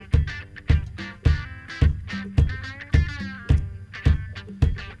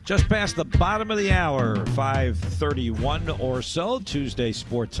Just past the bottom of the hour, 5:31 or so, Tuesday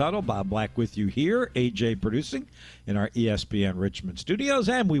Sports Huddle. Bob Black with you here, AJ producing in our ESPN Richmond studios.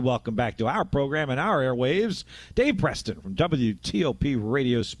 And we welcome back to our program and our airwaves, Dave Preston from WTOP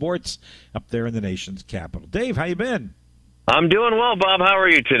Radio Sports up there in the nation's capital. Dave, how you been? I'm doing well, Bob. How are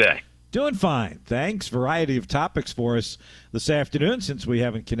you today? Doing fine, thanks. Variety of topics for us this afternoon since we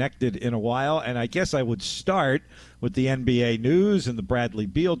haven't connected in a while. And I guess I would start with the NBA news and the Bradley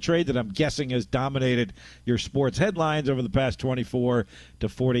Beal trade that I'm guessing has dominated your sports headlines over the past 24 to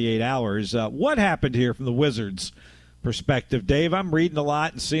 48 hours. What happened here from the Wizards' perspective, Dave? I'm reading a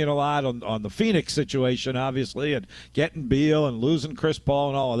lot and seeing a lot on the Phoenix situation, obviously, and getting Beal and losing Chris Paul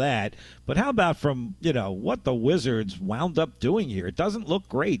and all of that. But how about from, what the Wizards wound up doing here? It doesn't look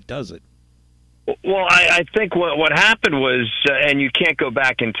great, does it? Well, I think what happened was, and you can't go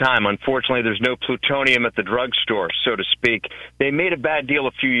back in time, unfortunately, there's no plutonium at the drugstore, so to speak. They made a bad deal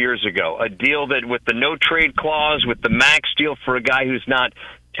a few years ago, a deal that with the no-trade clause, with the max deal for a guy who's not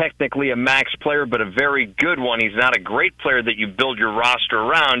technically a max player, but a very good one. He's not a great player that you build your roster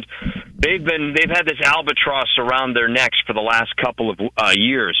around. They've had this albatross around their necks for the last couple of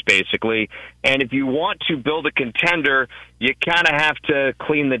years, basically. And if you want to build a contender, you kind of have to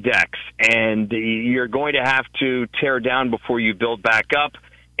clean the decks, and you're going to have to tear down before you build back up.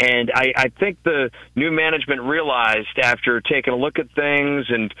 And I think the new management realized after taking a look at things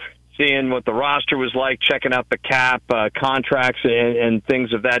and seeing what the roster was like, checking out the cap, contracts, and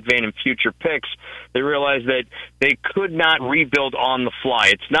things of that vein and future picks, they realized that they could not rebuild on the fly.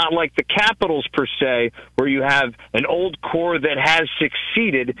 It's not like the Capitals, per se, where you have an old core that has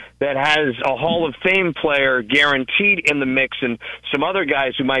succeeded, that has a Hall of Fame player guaranteed in the mix, and some other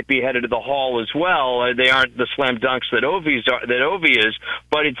guys who might be headed to the Hall as well. They aren't the slam dunks that Ovi is,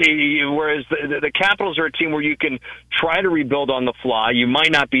 but whereas the Capitals are a team where you can try to rebuild on the fly. You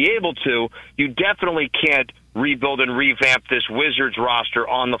might not be able to. You definitely can't rebuild and revamp this Wizards roster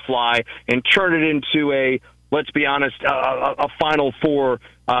on the fly and turn it into let's be honest, a Final Four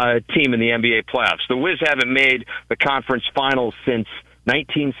team in the NBA playoffs. The Wiz haven't made the conference finals since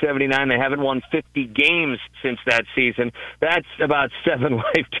 1979. They haven't won 50 games since that season. That's about 7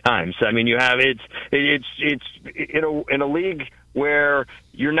 lifetimes. I mean, it's in a league where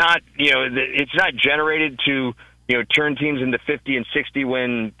you're not, it's not generated to turn teams into 50 and 60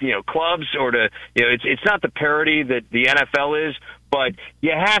 win, clubs, or to, it's not the parity that the NFL is, but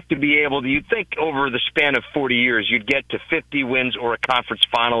you have to be able to, you'd think over the span of 40 years, you'd get to 50 wins or a conference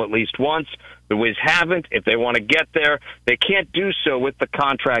final at least once. The Wiz haven't. If they want to get there, they can't do so with the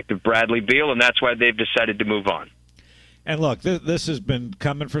contract of Bradley Beal, and that's why they've decided to move on. And look, this has been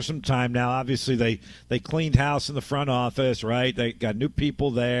coming for some time now. Obviously, they cleaned house in the front office, right? They got new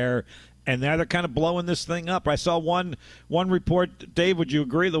people there. And now they're kind of blowing this thing up. I saw one report. Dave, would you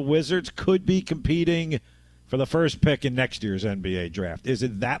agree the Wizards could be competing for the first pick in next year's NBA draft? Is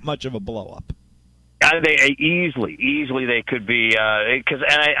it that much of a blow-up? They easily they could be, because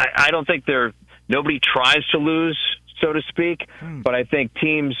I don't think nobody tries to lose, so to speak, but I think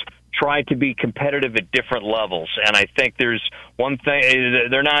teams try to be competitive at different levels. And I think there's one thing,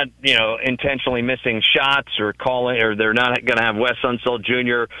 they're not, intentionally missing shots or calling, or they're not going to have Wes Unseld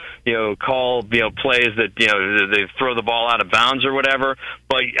Jr., call, plays that, they throw the ball out of bounds or whatever.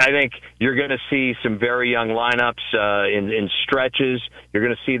 But I think you're going to see some very young lineups in stretches. You're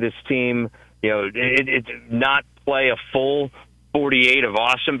going to see this team, not play a full 48 of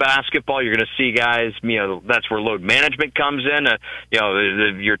awesome basketball. You're going to see guys, that's where load management comes in.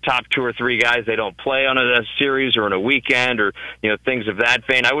 Your top 2 or 3 guys, they don't play on a series or on a weekend or, things of that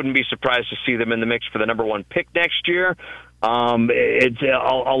vein. I wouldn't be surprised to see them in the mix for the number 1 pick next year. It's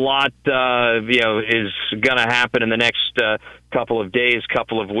a lot, is going to happen in the next couple of days,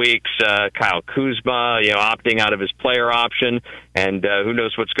 couple of weeks. Kyle Kuzma, opting out of his player option, and who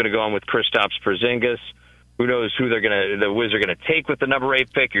knows what's going to go on with Kristaps Porzingis. Who knows who the Wiz are going to take with the number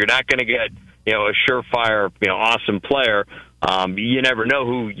 8 pick? You're not going to get, a surefire, awesome player. You never know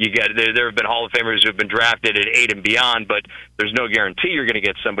who you get. There have been Hall of Famers who have been drafted at 8 and beyond, but there's no guarantee you're going to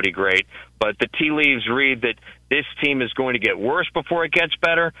get somebody great. But the tea leaves read that this team is going to get worse before it gets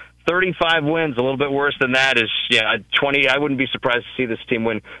better. 35 wins, a little bit worse than that is 20. I wouldn't be surprised to see this team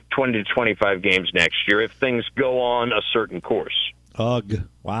win 20 to 25 games next year if things go on a certain course. Ugh!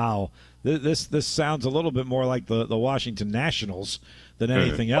 Wow. This sounds a little bit more like the Washington Nationals than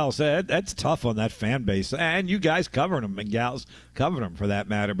anything else. That's tough on that fan base, and you guys covering them and gals covering them for that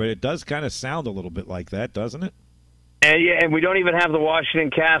matter. But it does kind of sound a little bit like that, doesn't it? And we don't even have the Washington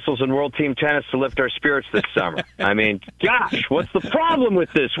Castles and World Team Tennis to lift our spirits this summer. I mean, gosh, what's the problem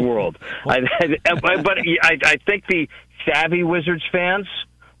with this world? But I think the savvy Wizards fans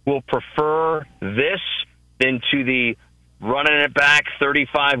will prefer this than to the running it back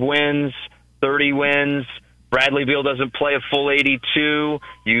 35 wins, 30 wins. Bradley Beal doesn't play a full 82.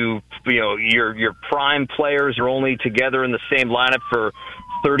 You know your prime players are only together in the same lineup for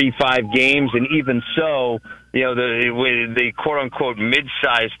 35 games, and even so, you know the quote unquote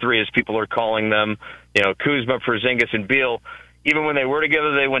mid-sized three, as people are calling them, you know, Kuzma, Porzingis, and Beal. Even when they were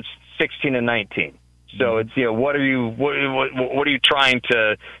together, they went 16 and 19. So it's, you know, what are you trying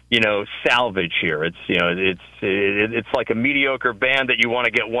to, you know, salvage here? It's, you know, it's like a mediocre band that you want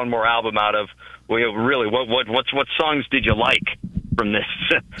to get one more album out of. Well, you know, really, what songs did you like from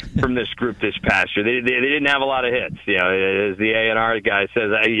this group this past year? They didn't have a lot of hits. You know, as the A&R guy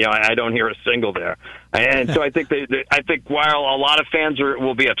says, I don't hear a single there. And so I think while a lot of fans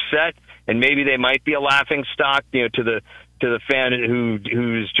will be upset, and maybe they might be a laughing stock, you know, to the fan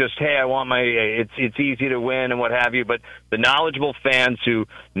who's just, hey, I want it's easy to win and what have you, but the knowledgeable fans who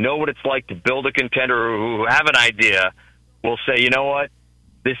know what it's like to build a contender or who have an idea will say, you know what,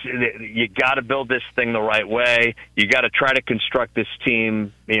 you got to build this thing the right way. You got to try to construct this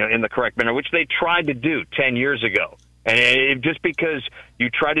team, you know, in the correct manner, which they tried to do 10 years ago. And just because you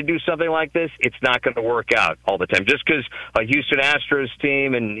try to do something like this, it's not going to work out all the time. Just because a Houston Astros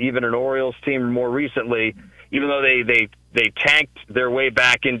team and even an Orioles team more recently, even though they tanked their way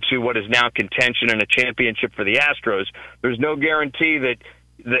back into what is now contention and a championship for the Astros, there's no guarantee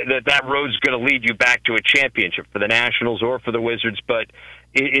that road's going to lead you back to a championship for the Nationals or for the Wizards. But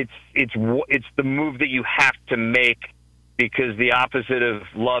it's the move that you have to make, because the opposite of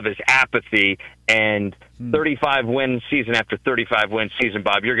love is apathy. And 35 win season after 35 win season,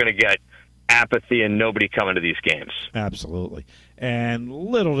 Bob, you're going to get apathy and nobody coming to these games. Absolutely. And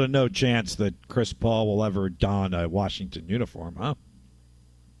little to no chance that Chris Paul will ever don a Washington uniform, huh?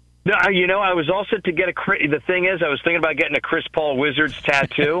 No, you know, I was all set to get the thing is, I was thinking about getting a Chris Paul Wizards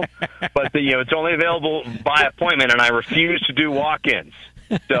tattoo, but you know, it's only available by appointment, and I refuse to do walk-ins.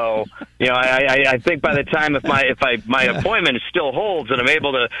 So, you know, I think by the time if my appointment still holds and I'm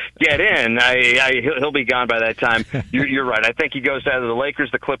able to get in, he'll be gone by that time. You're right. I think he goes to either the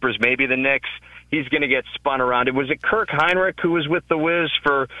Lakers, the Clippers, maybe the Knicks. He's going to get spun around. Was it Kirk Heinrich who was with the Wiz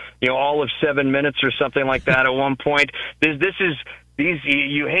for, you know, all of 7 minutes or something like that at one point?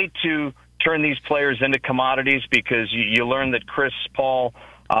 You hate to turn these players into commodities, because you learn that Chris Paul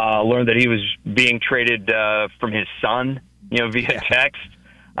learned that he was being traded from his son, you know, via text.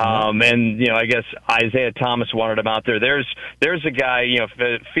 And, you know, I guess Isaiah Thomas wanted him out there. There's a guy, you know,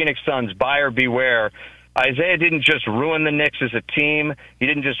 Phoenix Suns, buyer beware. Isaiah didn't just ruin the Knicks as a team. He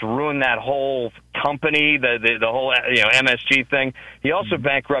didn't just ruin that whole company, the whole, you know, MSG thing. He also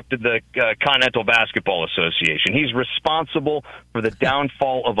bankrupted the Continental Basketball Association. He's responsible for the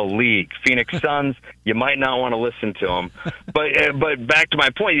downfall of a league. Phoenix Suns, you might not want to listen to him. But back to my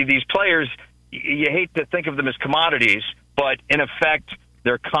point, these players, you hate to think of them as commodities, but in effect,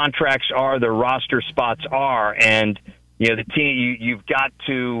 their contracts are, their roster spots are, and, you know, the team, you've got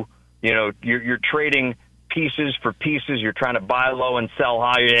to, you know, you're trading pieces for pieces. You're trying to buy low and sell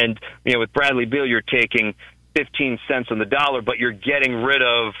high. And, you know, with Bradley Beal, you're taking 15 cents on the dollar, but you're getting rid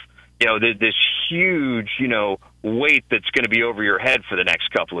of, you know, this huge, you know, weight that's going to be over your head for the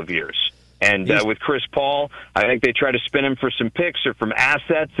next couple of years. And with Chris Paul, I think they try to spin him for some picks or from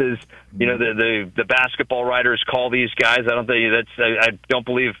assets, as you know the basketball writers call these guys. I don't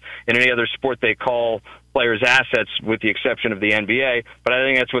believe in any other sport they call players assets, with the exception of the NBA. But I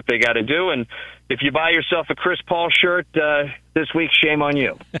think that's what they got to do. And if you buy yourself a Chris Paul shirt this week, shame on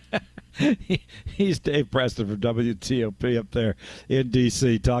you. He's Dave Preston from WTOP up there in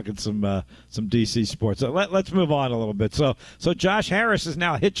D.C. talking some D.C. sports. So let's move on a little bit. So Josh Harris is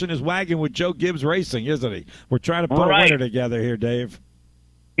now hitching his wagon with Joe Gibbs Racing, isn't he? We're trying to put a winner together here, Dave.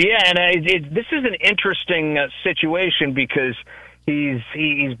 Yeah, and this is an interesting situation, because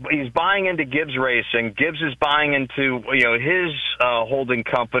he's buying into Gibbs Racing. Gibbs is buying into, you know, his holding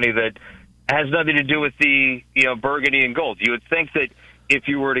company that has nothing to do with the, you know, burgundy and gold. You would think that if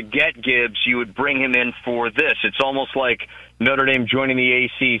you were to get Gibbs, you would bring him in for this. It's almost like Notre Dame joining the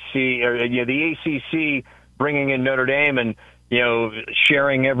ACC, or, you know, the ACC bringing in Notre Dame and, you know,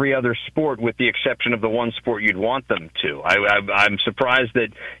 sharing every other sport with the exception of the one sport you'd want them to. I'm surprised that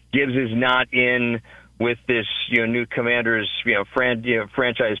Gibbs is not in with this, you know, new Commanders, you know,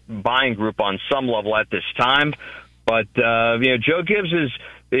 franchise buying group on some level at this time. But, you know, Joe Gibbs is,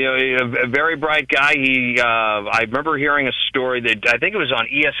 you know, a very bright guy. I remember hearing a story that I think it was on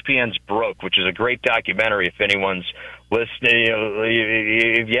ESPN's Broke, which is a great documentary. If anyone's listening, you know,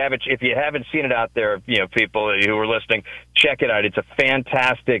 if you haven't seen it out there, you know, people who are listening, check it out. It's a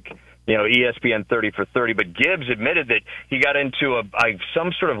fantastic, ESPN 30 for 30. But Gibbs admitted that he got into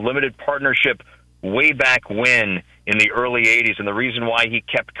some sort of limited partnership way back when in the early 80s, and the reason why he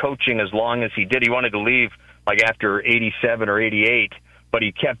kept coaching as long as he did, he wanted to leave like after 87 or 88, but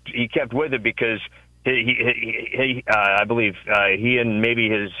he kept with it because I believe he and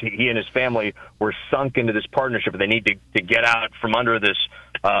his family were sunk into this partnership, and they need to get out from under this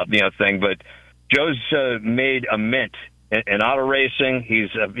thing. But Joe's made a mint in auto racing. He's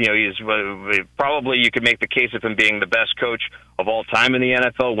probably, you could make the case of him being the best coach of all time in the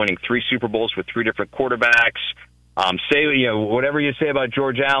NFL, winning 3 Super Bowls with 3 different quarterbacks. Whatever you say about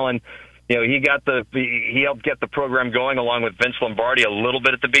George Allen, he helped get the program going along with Vince Lombardi a little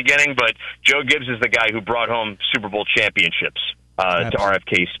bit at the beginning, but Joe Gibbs is the guy who brought home Super Bowl championships to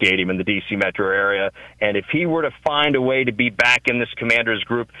RFK Stadium in the D.C. metro area. And if he were to find a way to be back in this Commanders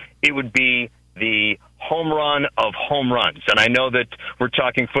group, it would be the home run of home runs. And I know that we're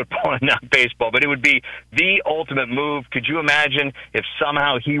talking football and not baseball, but it would be the ultimate move. Could you imagine if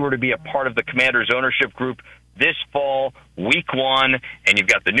somehow he were to be a part of the Commanders ownership group this fall, week 1, and you've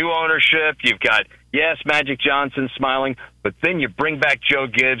got the new ownership, you've got, yes, Magic Johnson smiling, but then you bring back Joe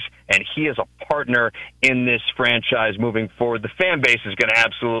Gibbs, and he is a partner in this franchise moving forward. The fan base is going to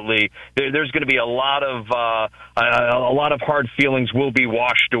absolutely, there's going to be a lot of hard feelings will be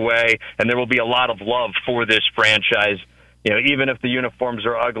washed away, and there will be a lot of love for this franchise. Even if the uniforms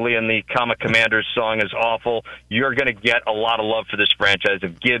are ugly and the Comma Commanders song is awful, you're going to get a lot of love for this franchise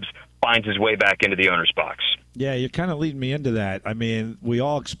if Gibbs finds his way back into the owner's box. Yeah, you're kind of leading me into that. I mean, we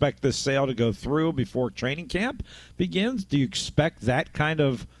all expect this sale to go through before training camp begins. Do you expect that kind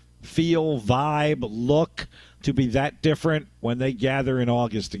of feel, vibe, look to be that different when they gather in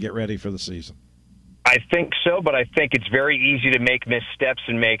August to get ready for the season? I think so, but I think it's very easy to make missteps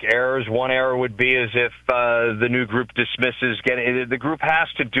and make errors. One error would be as if the new group dismisses the group has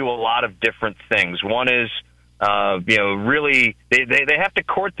to do a lot of different things. One is really, they have to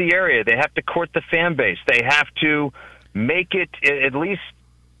court the area. They have to court the fan base. They have to make it, at least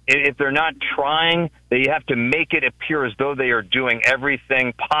if they're not trying, they have to make it appear as though they are doing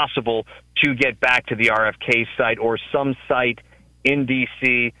everything possible to get back to the RFK site or some site in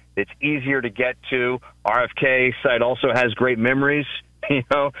D.C. that's easier to get to. RFK site also has great memories. Even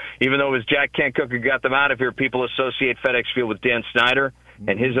though it was Jack Kent Cooke who got them out of here, people associate FedEx Field with Dan Snyder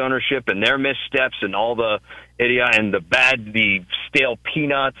and his ownership and their missteps and all the the stale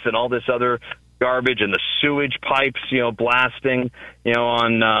peanuts and all this other garbage and the sewage pipes, blasting,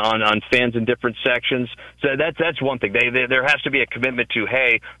 on fans in different sections. So that's one thing. There has to be a commitment to,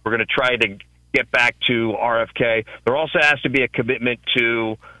 hey, we're going to try to get back to RFK. There also has to be a commitment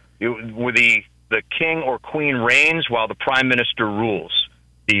to the king or queen reigns while the prime minister rules.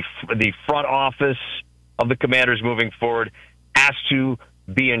 The front office of the Commanders moving forward has to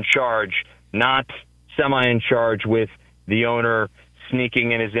be in charge, not semi in charge with the owner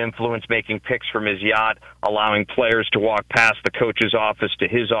sneaking in his influence, making picks from his yacht, allowing players to walk past the coach's office to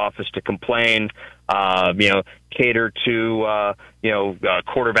his office to complain, cater to,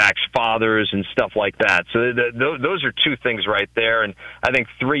 quarterbacks' fathers and stuff like that. So those are 2 things right there. And I think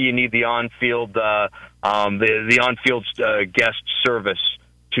 3, you need the on-field, the on-field guest service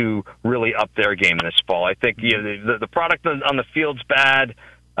to really up their game in this fall. I think the product on the field's bad.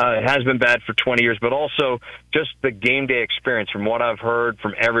 It has been bad for 20 years, but also just the game day experience. From what I've heard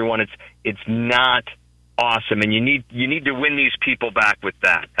from everyone, it's not awesome, and you need to win these people back with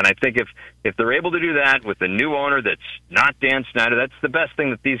that. And I think if they're able to do that with a new owner that's not Dan Snyder, that's the best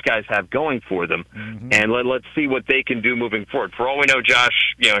thing that these guys have going for them. Mm-hmm. And let's see what they can do moving forward. For all we know,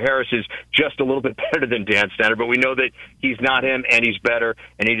 Josh, Harris is just a little bit better than Dan Snyder, but we know that he's not him, and he's better,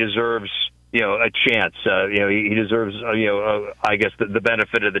 and he deserves a chance. He deserves, I guess, the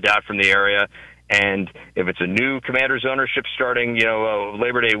benefit of the doubt from the area. And if it's a new Commanders ownership starting,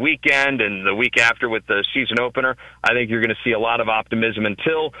 Labor Day weekend and the week after with the season opener, I think you're going to see a lot of optimism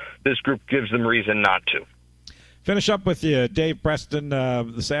until this group gives them reason not to. Finish up with you, Dave Preston,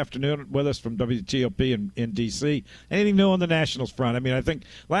 this afternoon with us from WTOP in D.C. Anything new on the Nationals front? I mean, I think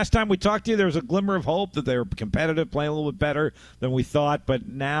last time we talked to you, there was a glimmer of hope that they were competitive, playing a little bit better than we thought, but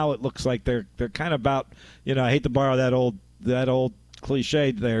now it looks like they're kind of about, I hate to borrow that old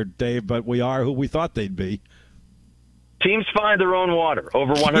cliche there, Dave, but we are who we thought they'd be. Teams find their own water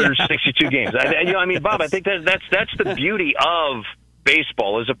over 162 games. Bob, I think that's the beauty of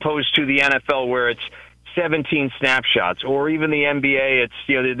baseball as opposed to the NFL where it's 17 snapshots, or even the NBA.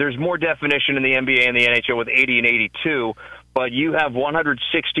 It's there's more definition in the NBA and the NHL with 80 and 82, but you have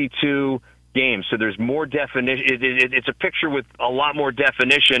 162 games. So there's more definition. It's a picture with a lot more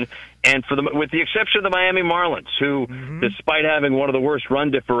definition. And with the exception of the Miami Marlins, who, despite having one of the worst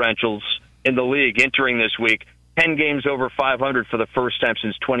run differentials in the league entering this week, 10 games over 500 for the first time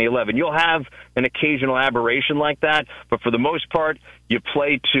since 2011. You'll have an occasional aberration like that, but for the most part, you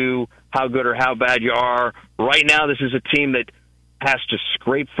play to how good or how bad you are. Right now, this is a team that has to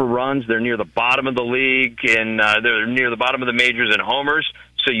scrape for runs. They're near the bottom of the league, and they're near the bottom of the majors in homers.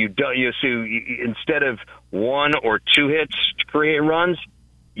 So instead of 1 or 2 hits to create runs,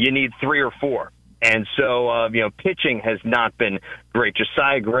 you need 3 or 4. And so, pitching has not been great.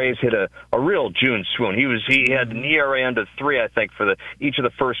 Josiah Gray's hit a real June swoon. He had an ERA under 3, I think, for each of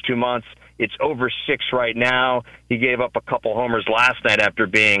the first 2 months. It's over 6 right now. He gave up a couple homers last night after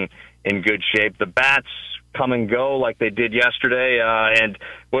being in good shape. The bats come and go like they did yesterday. And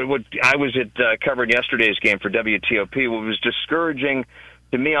what I was covering yesterday's game for WTOP. What was discouraging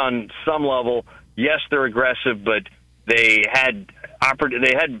to me on some level, yes, they're aggressive, but they had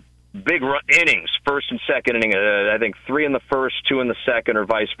big innings, first and second inning. I think 3 in the first, 2 in the second, or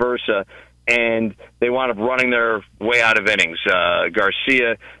vice versa. And they wound up running their way out of innings.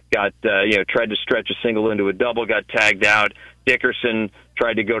 Garcia got tried to stretch a single into a double, got tagged out. Dickerson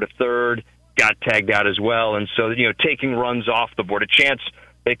tried to go to third, got tagged out as well. And so taking runs off the board, a chance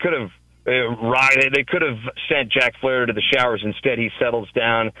they could have. They could have sent Jack Flaherty to the showers. Instead, he settles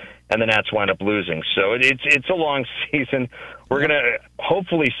down, and the Nats wind up losing. So it's a long season. We're going to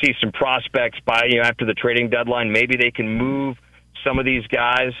hopefully see some prospects after the trading deadline. Maybe they can move some of these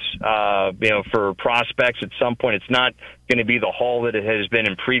guys, for prospects at some point. It's not going to be the haul that it has been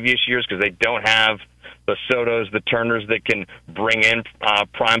in previous years because they don't have the Sotos, the Turners that can bring in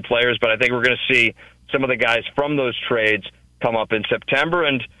prime players. But I think we're going to see some of the guys from those trades come up in September,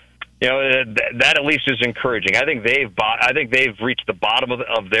 and that at least is encouraging. I think they've reached the bottom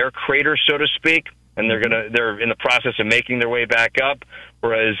of their crater, so to speak, and they're in the process of making their way back up.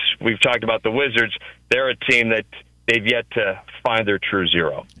 Whereas we've talked about the Wizards, they're a team that they've yet to find their true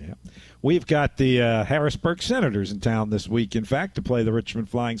zero. Yeah. We've got the Harrisburg Senators in town this week, in fact, to play the Richmond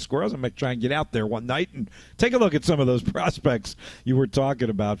Flying Squirrels. I'm going to try and get out there one night and take a look at some of those prospects you were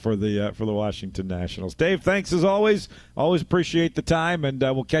talking about for the Washington Nationals. Dave, thanks as always. Always appreciate the time, and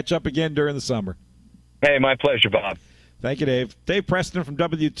we'll catch up again during the summer. Hey, my pleasure, Bob. Thank you, Dave. Dave Preston from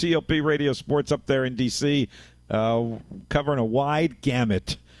WTOP Radio Sports up there in D.C., covering a wide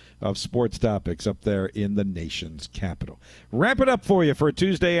gamut of sports topics up there in the nation's capital. Wrap it up for you for a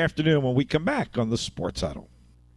Tuesday afternoon when we come back on the Sports Huddle.